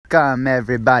Welcome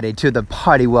everybody to the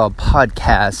Party Well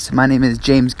podcast. My name is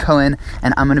James Cohen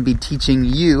and I'm going to be teaching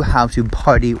you how to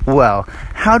party well.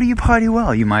 How do you party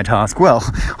well, you might ask? Well,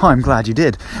 I'm glad you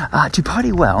did. To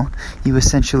party well, you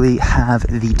essentially have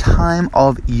the time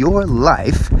of your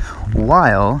life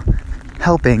while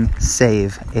helping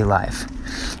save a life.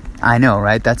 I know,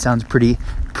 right? That sounds pretty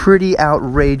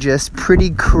outrageous, pretty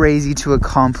crazy to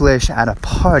accomplish at a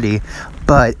party,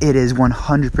 but it is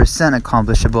 100%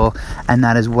 accomplishable, and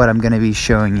that is what I'm going to be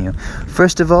showing you.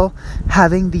 First of all,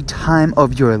 having the time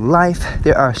of your life.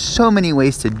 There are so many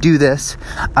ways to do this.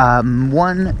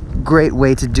 One great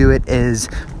way to do it is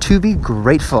to be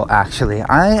grateful, actually.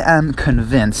 I am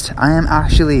convinced, I am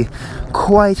actually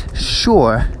quite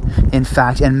sure, in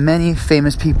fact, and many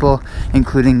famous people,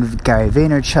 including Gary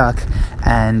Vaynerchuk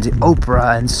and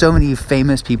Oprah and so many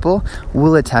famous people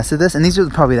will attest to this, and these are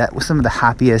probably some of the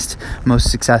happiest, most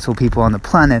successful people on the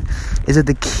planet, is that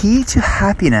the key to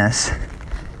happiness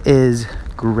is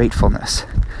gratefulness.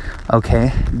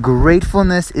 Okay?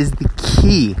 Gratefulness is the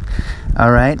key.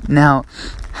 All right? Now,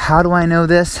 how do I know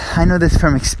this? I know this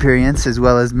from experience as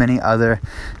well as many other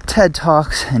TED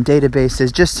Talks and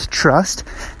databases. Just trust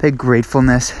that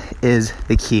gratefulness is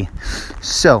the key.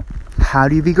 So, how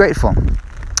do you be grateful?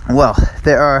 Well,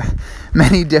 there are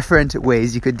many different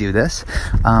ways you could do this.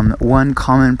 One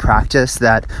common practice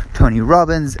that Tony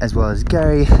Robbins as well as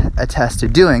Gary attest to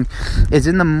doing is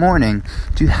in the morning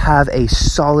to have a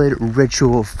solid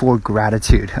ritual for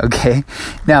gratitude, okay?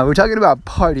 Now, we're talking about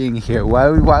partying here. Why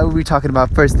are we talking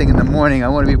about first thing in the morning? I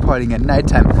want to be partying at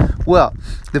nighttime. Well,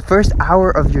 the first hour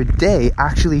of your day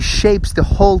actually shapes the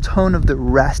whole tone of the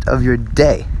rest of your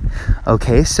day.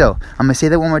 Okay, so I'm going to say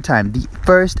that one more time. The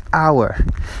first hour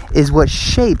is what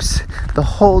shapes the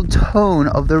whole tone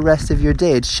of the rest of your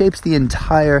day. It shapes the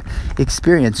entire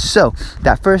experience. So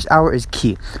that first hour is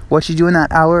key. What you do in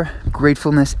that hour?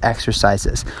 Gratefulness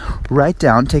exercises. Write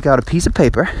down, take out a piece of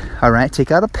paper, all right?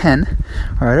 Take out a pen,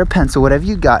 all right, or pencil, whatever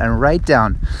you got, and write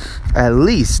down at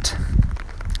least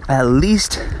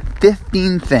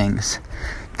 15 things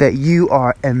that you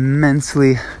are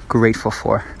immensely grateful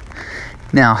for.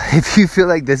 Now, if you feel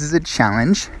like this is a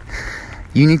challenge,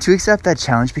 you need to accept that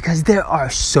challenge because there are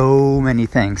so many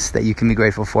things that you can be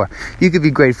grateful for. You could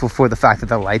be grateful for the fact that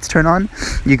the lights turn on.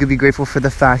 You could be grateful for the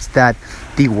fact that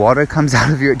the water comes out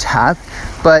of your tap.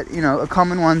 But,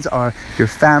 common ones are your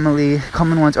family.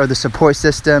 Common ones are the support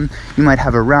system you might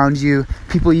have around you,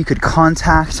 people you could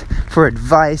contact for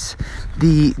advice,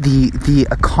 the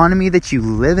economy that you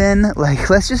live in. Like,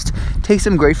 let's just take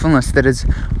some gratefulness that is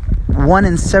one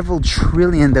in several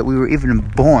trillion that we were even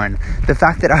born. The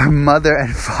fact that our mother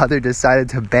and father decided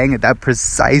to bang at that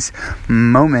precise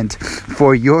moment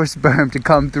for your sperm to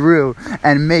come through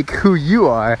and make who you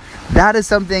are, that is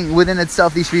something within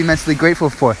itself you should be immensely grateful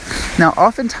for. Now,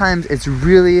 oftentimes it's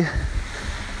really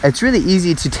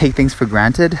easy to take things for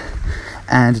granted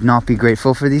and not be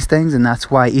grateful for these things, and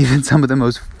that's why even some of the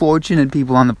most fortunate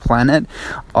people on the planet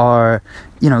are,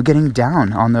 getting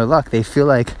down on their luck. They feel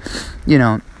like,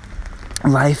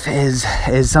 life is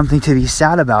something to be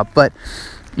sad about, but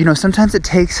sometimes it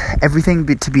takes everything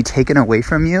to be taken away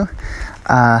from you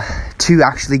to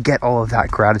actually get all of that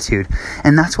gratitude.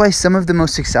 And that's why some of the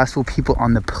most successful people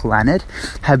on the planet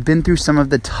have been through some of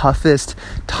the toughest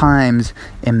times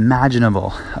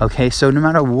imaginable. Okay, so no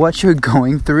matter what you're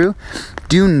going through,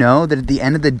 do know that at the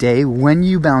end of the day, when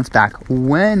you bounce back,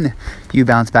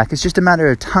 it's just a matter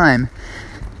of time,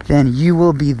 then you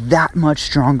will be that much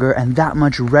stronger and that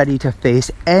much ready to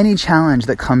face any challenge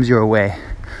that comes your way.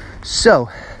 So,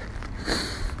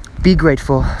 be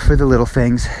grateful for the little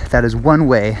things. That is one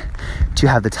way to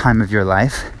have the time of your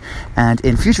life. And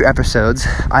in future episodes,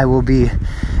 I will be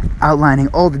outlining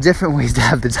all the different ways to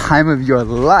have the time of your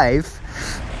life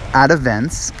at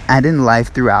events and in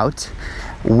life throughout,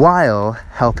 while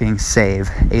helping save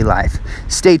a life.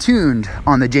 Stay tuned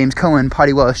on the James Cohen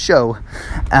Party Well show,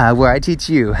 where I teach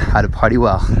you how to party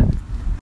well.